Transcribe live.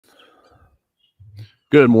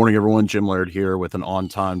Good morning, everyone. Jim Laird here with an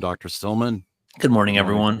on-time Dr. Stillman. Good morning,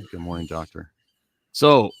 everyone. Good morning, doctor.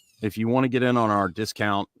 So if you want to get in on our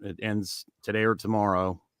discount, it ends today or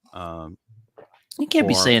tomorrow. You can't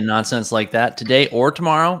be saying nonsense like that. Today or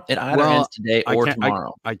tomorrow. It either ends today or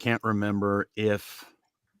tomorrow. I can't remember if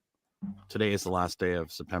today is the last day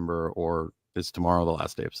of September or is tomorrow the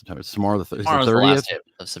last day of September. It's tomorrow the 30th. The last day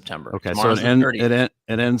of September. Okay, tomorrow's so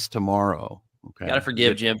it ends tomorrow. Okay, you gotta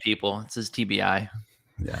forgive Jim, people. It's his TBI.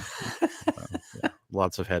 Yeah.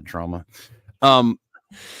 Lots of head trauma.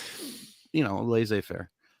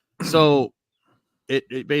 Laissez-faire. So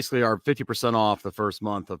it basically our 50% off the first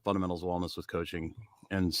month of Fundamentals Wellness with Coaching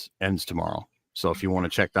ends tomorrow. So if you want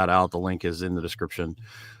to check that out, the link is in the description.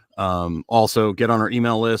 Also get on our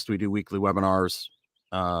email list. We do weekly webinars,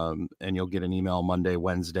 and you'll get an email Monday,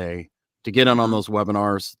 Wednesday to get in on those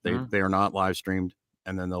webinars. They are not live streamed,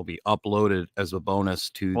 and then they'll be uploaded as a bonus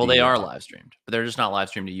to. Well, they are live streamed, but they're just not live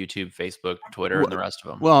streamed to YouTube, Facebook, Twitter, and the rest of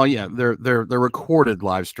them. Well, yeah, they're recorded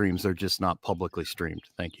live streams. They're just not publicly streamed.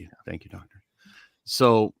 Thank you, doctor.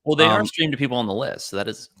 So, well, they are streamed to people on the list, so that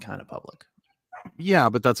is kind of public. Yeah,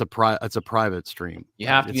 but that's a private stream. You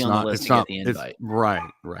have to be on the list to get the invite. Right.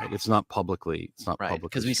 It's not publicly. It's not right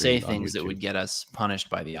because we say things that would get us punished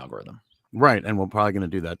by the algorithm. Right, and we're probably going to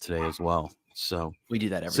do that today as well. So we do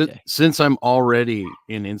that every day. Since I'm already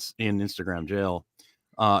in Instagram jail,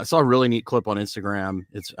 I saw a really neat clip on Instagram.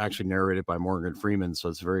 It's actually narrated by Morgan Freeman, so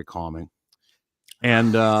it's very calming.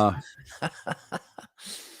 And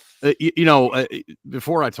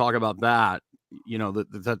before I talk about that,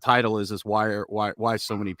 the title is why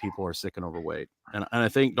so many people are sick and overweight. And I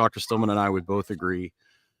think Dr. Stillman and I would both agree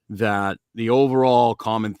that the overall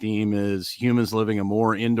common theme is humans living a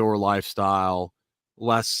more indoor lifestyle,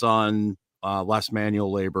 less sun, less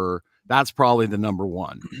manual labor. That's probably the number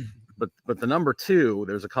one. But the number two,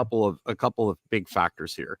 there's a couple of big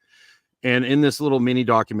factors here. And in this little mini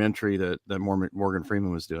documentary that Morgan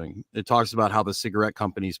Freeman was doing, it talks about how the cigarette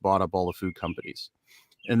companies bought up all the food companies.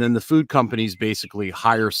 And then the food companies basically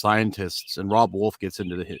hire scientists, and Rob Wolf gets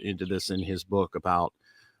into this in his book about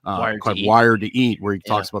Wired to Eat, where he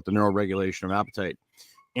talks about the neuroregulation of appetite.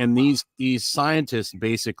 And these scientists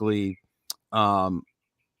basically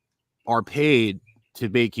are paid to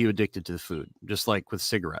make you addicted to the food, just like with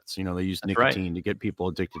cigarettes. They use nicotine to get people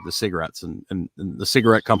addicted to cigarettes. And the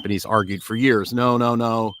cigarette companies argued for years, no,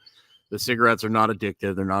 the cigarettes are not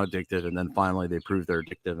addictive. They're not addicted. And then finally they proved they're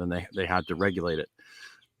addictive, and they had to regulate it.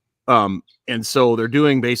 And so they're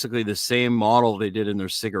doing basically the same model they did in their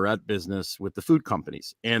cigarette business with the food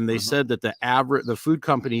companies. And they said that the food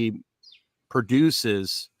company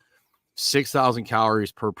produces 6,000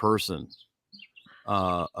 calories per person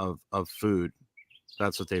of food.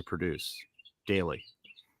 That's what they produce daily.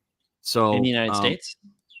 So in the United States?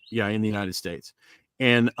 Yeah, in the United States.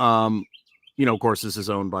 And, of course, this is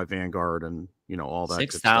owned by Vanguard and, all that.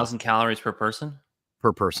 6,000 calories per person?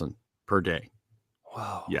 Per person, per day.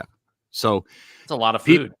 Wow. Yeah. So it's a lot of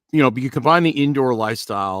food. You combine the indoor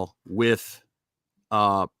lifestyle with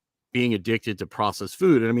being addicted to processed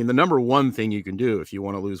food. And I mean, the number one thing you can do if you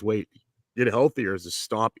want to lose weight, get healthier, is to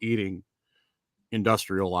stop eating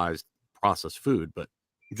industrialized processed food. But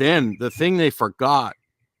then the thing they forgot,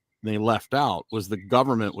 they left out, was the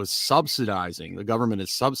government is subsidizing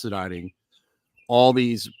all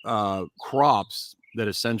these crops that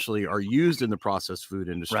essentially are used in the processed food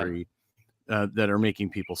industry. That are making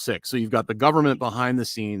people sick. So you've got the government behind the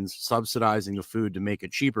scenes subsidizing the food to make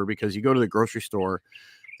it cheaper, because you go to the grocery store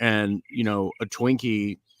and, a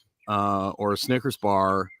Twinkie or a Snickers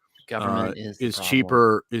bar is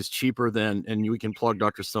cheaper than, and we can plug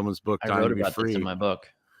Dr. Stillman's book, I wrote about this in my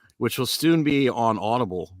book, which will soon be on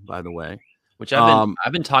Audible, by the way. Which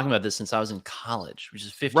I've been talking about this since I was in college, which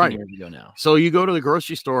is 15 years ago now. So you go to the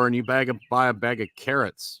grocery store and you buy a bag of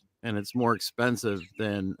carrots, and it's more expensive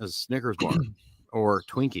than a Snickers bar or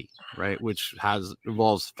Twinkie, right? Which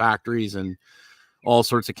involves factories and all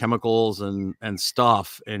sorts of chemicals and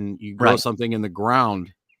stuff. And you grow something in the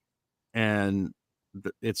ground, and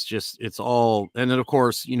it's all. And then, of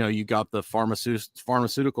course, you got the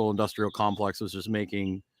pharmaceutical industrial complex, which is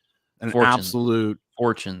making absolute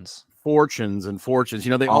fortunes. They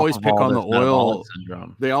always pick on the oil.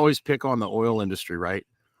 They always pick on the oil industry, right?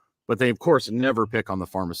 But they, of course, never pick on the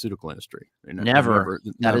pharmaceutical industry. Never.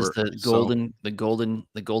 That is the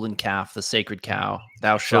golden calf, the sacred cow.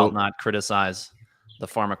 Thou shalt not criticize the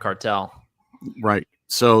pharma cartel. Right.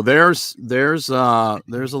 So there's a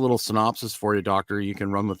little synopsis for you, doctor. You can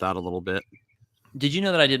run with that a little bit. Did you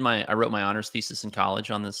know that I wrote my honors thesis in college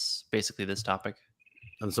on this topic?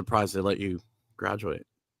 I'm surprised they let you graduate.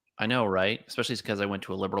 I know, right? Especially because I went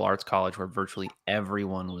to a liberal arts college where virtually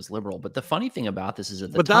everyone was liberal. But the funny thing about this is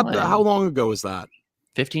at the But how time, long ago was that?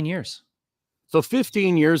 15 years. So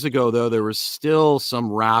 15 years ago, though, there was still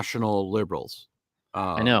some rational liberals.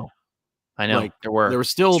 I know. Like There there were. was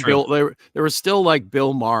It's still true. there was still like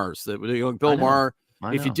Bill Maher's that I Bill know. Maher.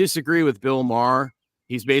 I If you know. disagree with Bill Maher,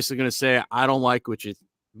 he's basically going to say, "I don't like what you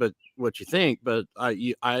think, but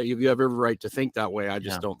you have every right to think that way. I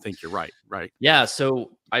just don't think you're right." Right? Yeah.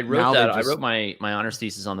 So I wrote Now they're that. I just wrote my honors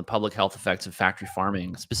thesis on the public health effects of factory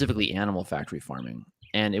farming, specifically animal factory farming,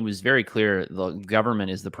 and it was very clear the government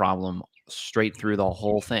is the problem straight through the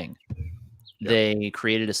whole thing. They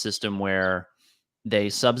created a system where they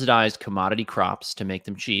subsidized commodity crops to make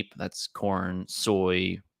them cheap. That's corn,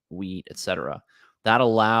 soy, wheat, etc. That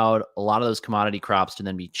allowed a lot of those commodity crops to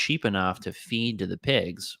then be cheap enough to feed to the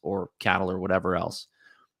pigs or cattle or whatever else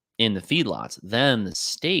in the feedlots. Then the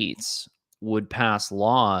states would pass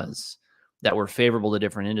laws that were favorable to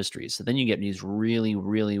different industries. So then you get these really,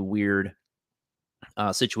 really weird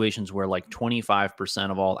situations where like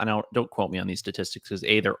 25% of all, I don't quote me on these statistics because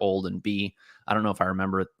A, they're old, and B, I don't know if I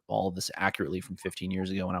remember all of this accurately from 15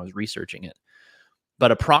 years ago when I was researching it.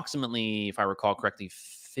 But approximately, if I recall correctly,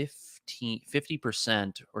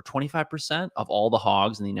 50% or 25% of all the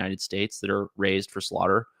hogs in the United States that are raised for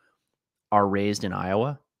slaughter are raised in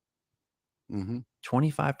Iowa.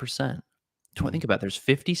 25%. Think about it. There's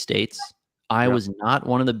 50 states. Iowa's not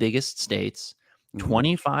one of the biggest states.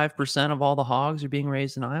 25% of all the hogs are being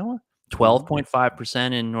raised in Iowa,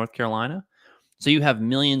 12.5% in North Carolina. So you have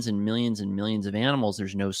millions and millions and millions of animals.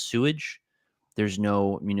 There's no sewage. There's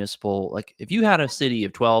no municipal. Like if you had a city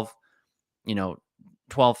of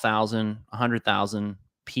 12,000, 100,000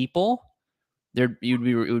 people, it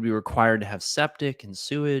would be required to have septic and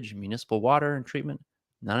sewage, and municipal water and treatment.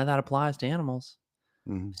 None of that applies to animals.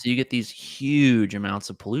 So you get these huge amounts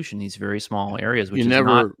of pollution, these very small areas, which you is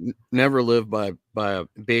not never live by a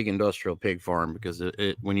big industrial pig farm because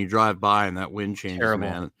it when you drive by and that wind changes, terrible.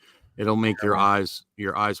 man, it'll make your eyes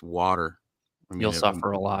water. I mean, You'll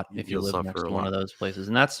suffer a lot if you live next to one of lot. those places,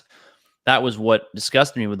 and that was what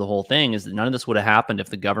disgusted me with the whole thing, is that none of this would have happened if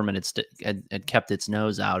the government had kept its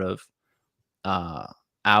nose out of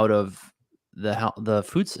the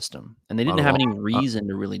food system, and they didn't have any reason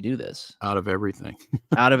to really do this. Out of everything.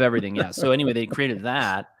 Out of everything, yeah. So anyway, they created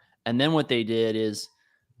that, and then what they did is,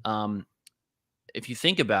 if you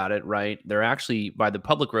think about it, right, they're actually, by the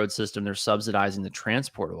public road system, they're subsidizing the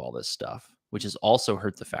transport of all this stuff, which has also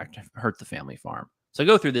hurt the family farm. So I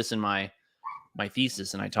go through this in my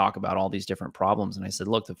thesis, and I talk about all these different problems, and I said,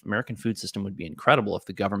 look, the American food system would be incredible if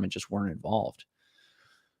the government just weren't involved.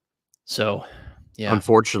 So, yeah.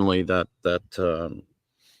 Unfortunately, that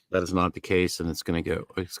is not the case, and it's going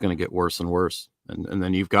to get worse and worse. And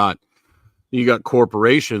then you've got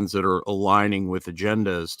corporations that are aligning with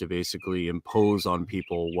agendas to basically impose on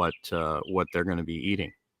people what they're going to be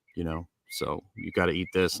eating. So you got to eat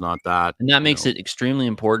this, not that. And that makes it extremely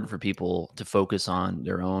important for people to focus on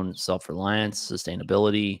their own self-reliance,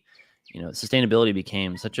 sustainability. Sustainability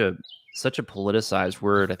became such a politicized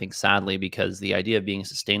word, I think, sadly, because the idea of being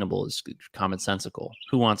sustainable is commonsensical.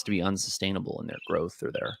 Who wants to be unsustainable in their growth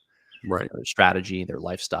or their strategy, their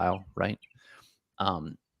lifestyle, right?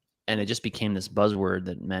 And it just became this buzzword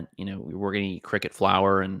that meant, we're going to eat cricket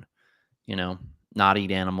flour and, not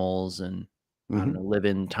eat animals and I don't know, live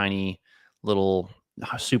in tiny little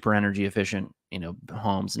super energy efficient,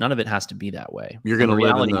 homes. None of it has to be that way. You're going to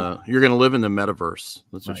live in the metaverse.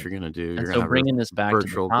 That's what you're going to do. And so bringing this back to the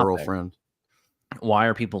topic, girlfriend. Why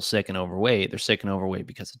are people sick and overweight? They're sick and overweight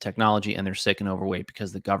because of technology, and they're sick and overweight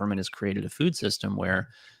because the government has created a food system where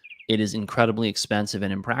it is incredibly expensive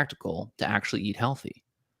and impractical to actually eat healthy.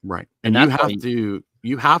 Right. And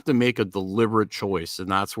you have to make a deliberate choice. And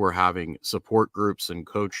that's where having support groups and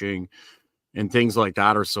coaching and things like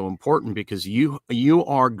that are so important, because you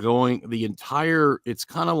are going it's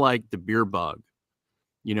kind of like the beer bug.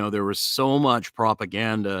 There was so much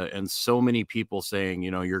propaganda and so many people saying,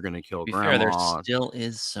 you're going to kill grandma. There still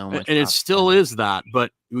is so much. And it still is that,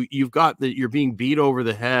 but you've got that you're being beat over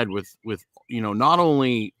the head with, not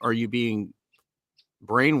only are you being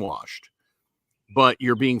brainwashed, but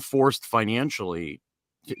you're being forced financially,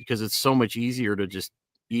 because it's so much easier to just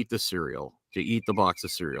eat the cereal, to eat the box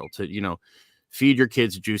of cereal, to, feed your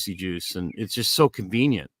kids juicy juice. And it's just so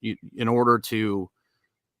convenient. In order to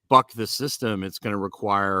buck the system, it's going to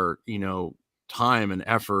require, time and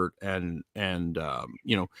effort and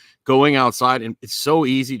going outside. And it's so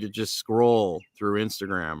easy to just scroll through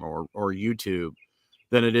Instagram or YouTube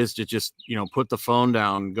than it is to just, put the phone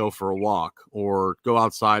down and go for a walk or go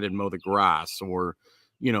outside and mow the grass or,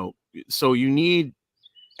 so you need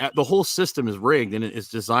the whole system is rigged, and it's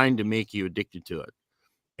designed to make you addicted to it.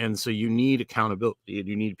 And so you need accountability, and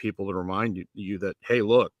you need people to remind you that, hey,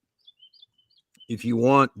 look, if you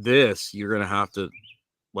want this, you're going to have to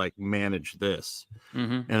like manage this.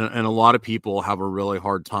 Mm-hmm. And a lot of people have a really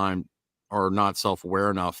hard time or not self-aware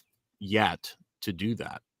enough yet to do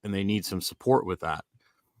that. And they need some support with that.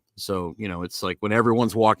 So, it's like when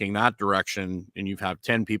everyone's walking that direction and you've had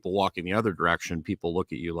 10 people walking the other direction, people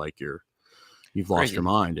look at you like you've lost Crazy. your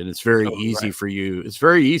mind. And it's very Totally easy right. for you. It's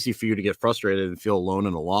very easy for you to get frustrated and feel alone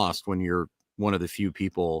and lost when you're one of the few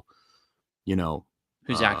people,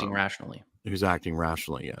 Who's acting rationally. who's acting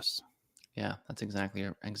rationally. Yes. Yeah, that's exactly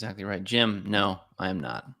right. Jim, no, I am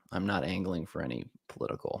not. I'm not angling for any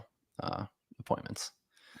political appointments.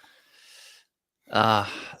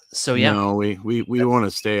 So yeah. No, we want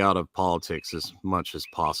to stay out of politics as much as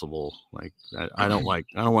possible. Like I don't want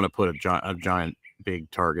to put a giant big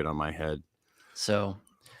target on my head. So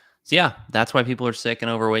yeah, that's why people are sick and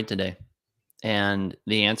overweight today. And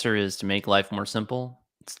the answer is to make life more simple.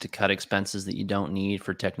 It's to cut expenses that you don't need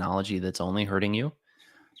for technology that's only hurting you.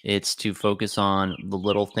 It's to focus on the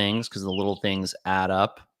little things, because the little things add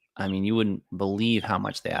up. I mean, you wouldn't believe how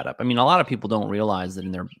much they add up. I mean, a lot of people don't realize that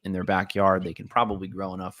in their backyard they can probably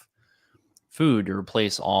grow enough food to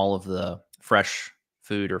replace all of the fresh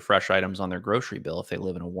food or fresh items on their grocery bill if they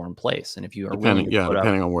live in a warm place. And if you are willing to put up,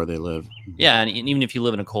 depending on where they live. yeah, and even if you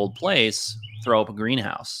live in a cold place, throw up a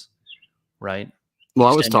greenhouse, right? Well,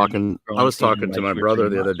 I was Extend your talking growing season by to my 2 or 3 brother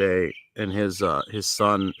the other months. day, and his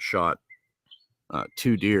son shot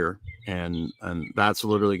 2 deer, and that's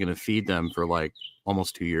literally going to feed them for like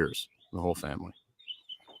almost 2 years, the whole family.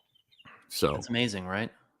 So That's amazing, right?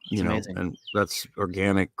 That's amazing. and that's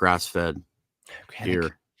organic, grass-fed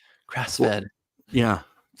deer. Grass-fed. Yeah. Free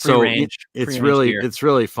So range it's deer.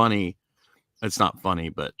 really funny. It's not funny,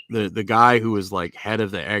 but the guy who was like head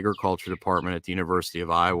of the agriculture department at the University of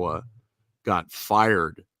Iowa got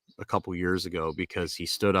fired a couple years ago because he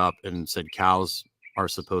stood up and said cows are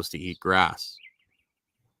supposed to eat grass.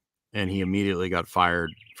 And he immediately got fired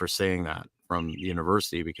for saying that from the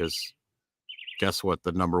university, because guess what?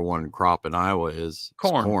 The number one crop in Iowa is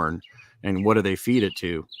corn. And what do they feed it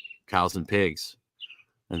to? Cows and pigs.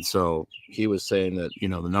 And so he was saying that, the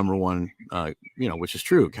number one, which is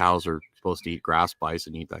true, cows are supposed to eat grass,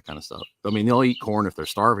 bison, and eat that kind of stuff. I mean, they'll eat corn if they're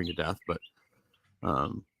starving to death, but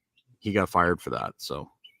he got fired for that. So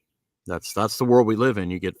that's the world we live in.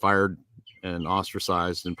 You get fired and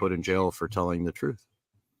ostracized and put in jail for telling the truth.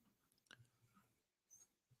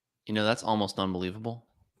 That's almost unbelievable.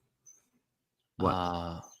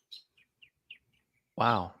 What?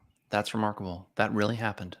 Wow. That's remarkable. That really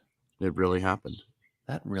happened. It really happened.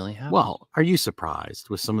 That really happened. Well, are you surprised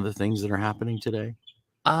with some of the things that are happening today?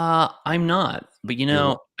 I'm not. But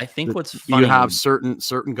I think what's funny. You have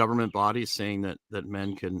certain government bodies saying that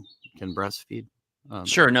men can breastfeed.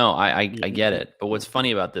 Sure, no, I get it. But what's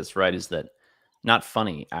funny about this, right, is that not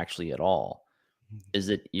funny actually at all, is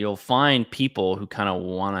that you'll find people who kind of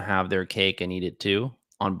want to have their cake and eat it too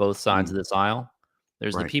on both sides of this aisle.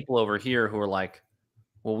 There's the people over here who are like,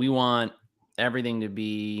 well, we want everything to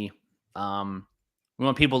be, we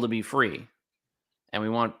want people to be free, and we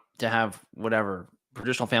want to have whatever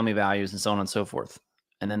traditional family values and so on and so forth.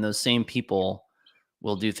 And then those same people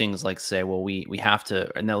will do things like say, well, we have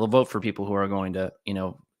to, and they'll vote for people who are going to,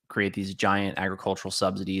 create these giant agricultural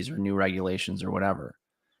subsidies or new regulations or whatever.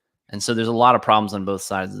 And so there's a lot of problems on both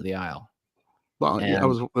sides of the aisle. Well, I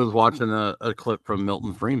was watching a clip from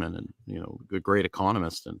Milton Friedman, and a great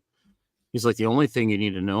economist, and he's like, the only thing you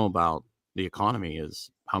need to know about the economy is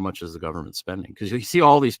how much is the government spending, because you see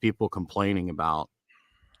all these people complaining about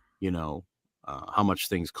how much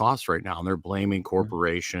things cost right now, and they're blaming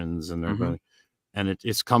corporations, and they're going, and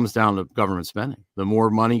it comes down to government spending. The more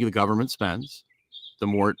money the government spends, the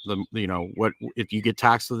more what if you get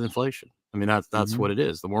taxed with inflation. I mean, that's what it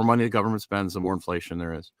is. The more money the government spends, the more inflation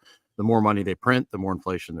there is. The more money they print, the more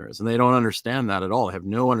inflation there is. And they don't understand that at all. They have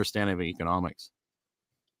no understanding of economics.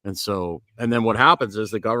 And so, and then what happens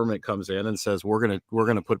is the government comes in and says, we're going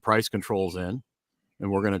to put price controls in, and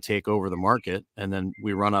we're going to take over the market. And then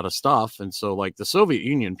we run out of stuff. And so, like the Soviet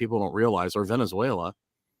Union, people don't realize, or Venezuela,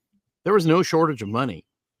 there was no shortage of money.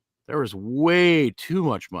 There was way too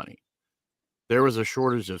much money. There was a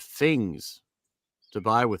shortage of things to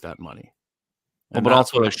buy with that money. Well, but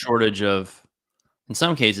also a shortage of, in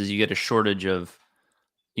some cases, you get a shortage of,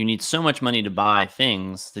 you need so much money to buy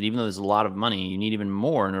things that even though there's a lot of money, you need even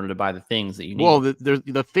more in order to buy the things that you need. Well,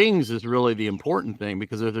 the things is really the important thing,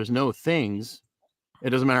 because if there's no things, it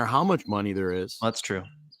doesn't matter how much money there is. That's true.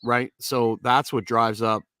 Right. So that's what drives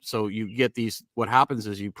up. So you get these, what happens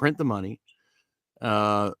is you print the money,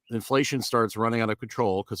 inflation starts running out of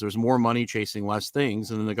control because there's more money chasing less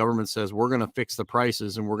things, and then the government says we're going to fix the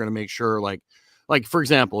prices and we're going to make sure, like for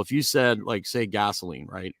example, if you said, like, say gasoline,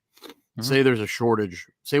 right? Say there's a shortage,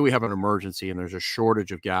 say we have an emergency and there's a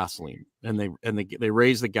shortage of gasoline, and they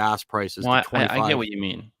raise the gas prices to 25. I get what you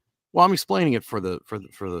mean. Well, I'm explaining it for the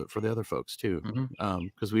other folks too, Mm-hmm.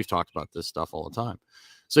 because we've talked about this stuff all the time.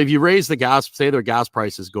 So if you raise the gas, say their gas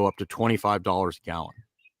prices go up to $25 a gallon,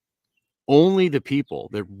 only the people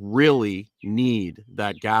that really need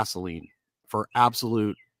that gasoline, for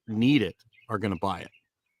absolute need it, are going to buy it,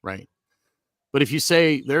 right? But if you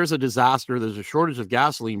say there's a disaster, there's a shortage of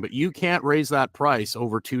gasoline, but you can't raise that price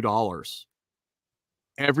over $2,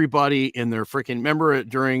 everybody in their freaking, remember it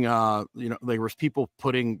during there was people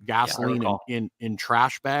putting gasoline in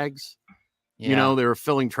trash bags. Yeah. They were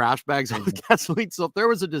filling trash bags with gasoline. So if there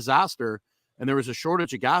was a disaster and there was a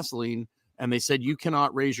shortage of gasoline and they said you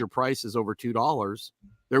cannot raise your prices over $2,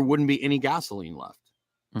 there wouldn't be any gasoline left.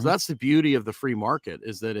 So that's the beauty of the free market,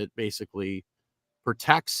 is that it basically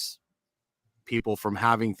protects people from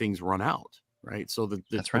having things run out, right? So the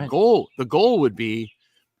goal would be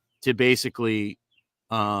to basically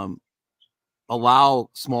allow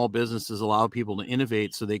small businesses, allow people to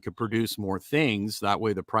innovate so they could produce more things. That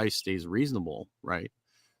way the price stays reasonable, right?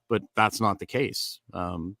 But that's not the case.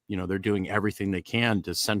 They're doing everything they can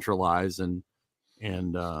to centralize and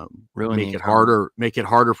make it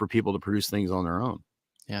harder for people to produce things on their own.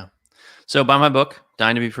 Yeah. So buy my book,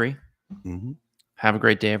 Dying to Be Free. Mm-hmm. Have a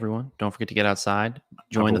great day, everyone. Don't forget to get outside.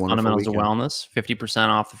 Join the Fundamentals of Wellness, 50%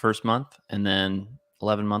 off the first month, and then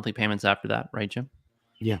 11 monthly payments after that. Right, Jim?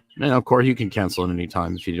 Yeah. And of course you can cancel at any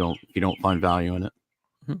time if you don't find value in it.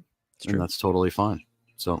 It's true. That's totally fine.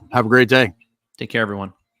 So have a great day. Take care,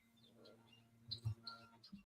 everyone.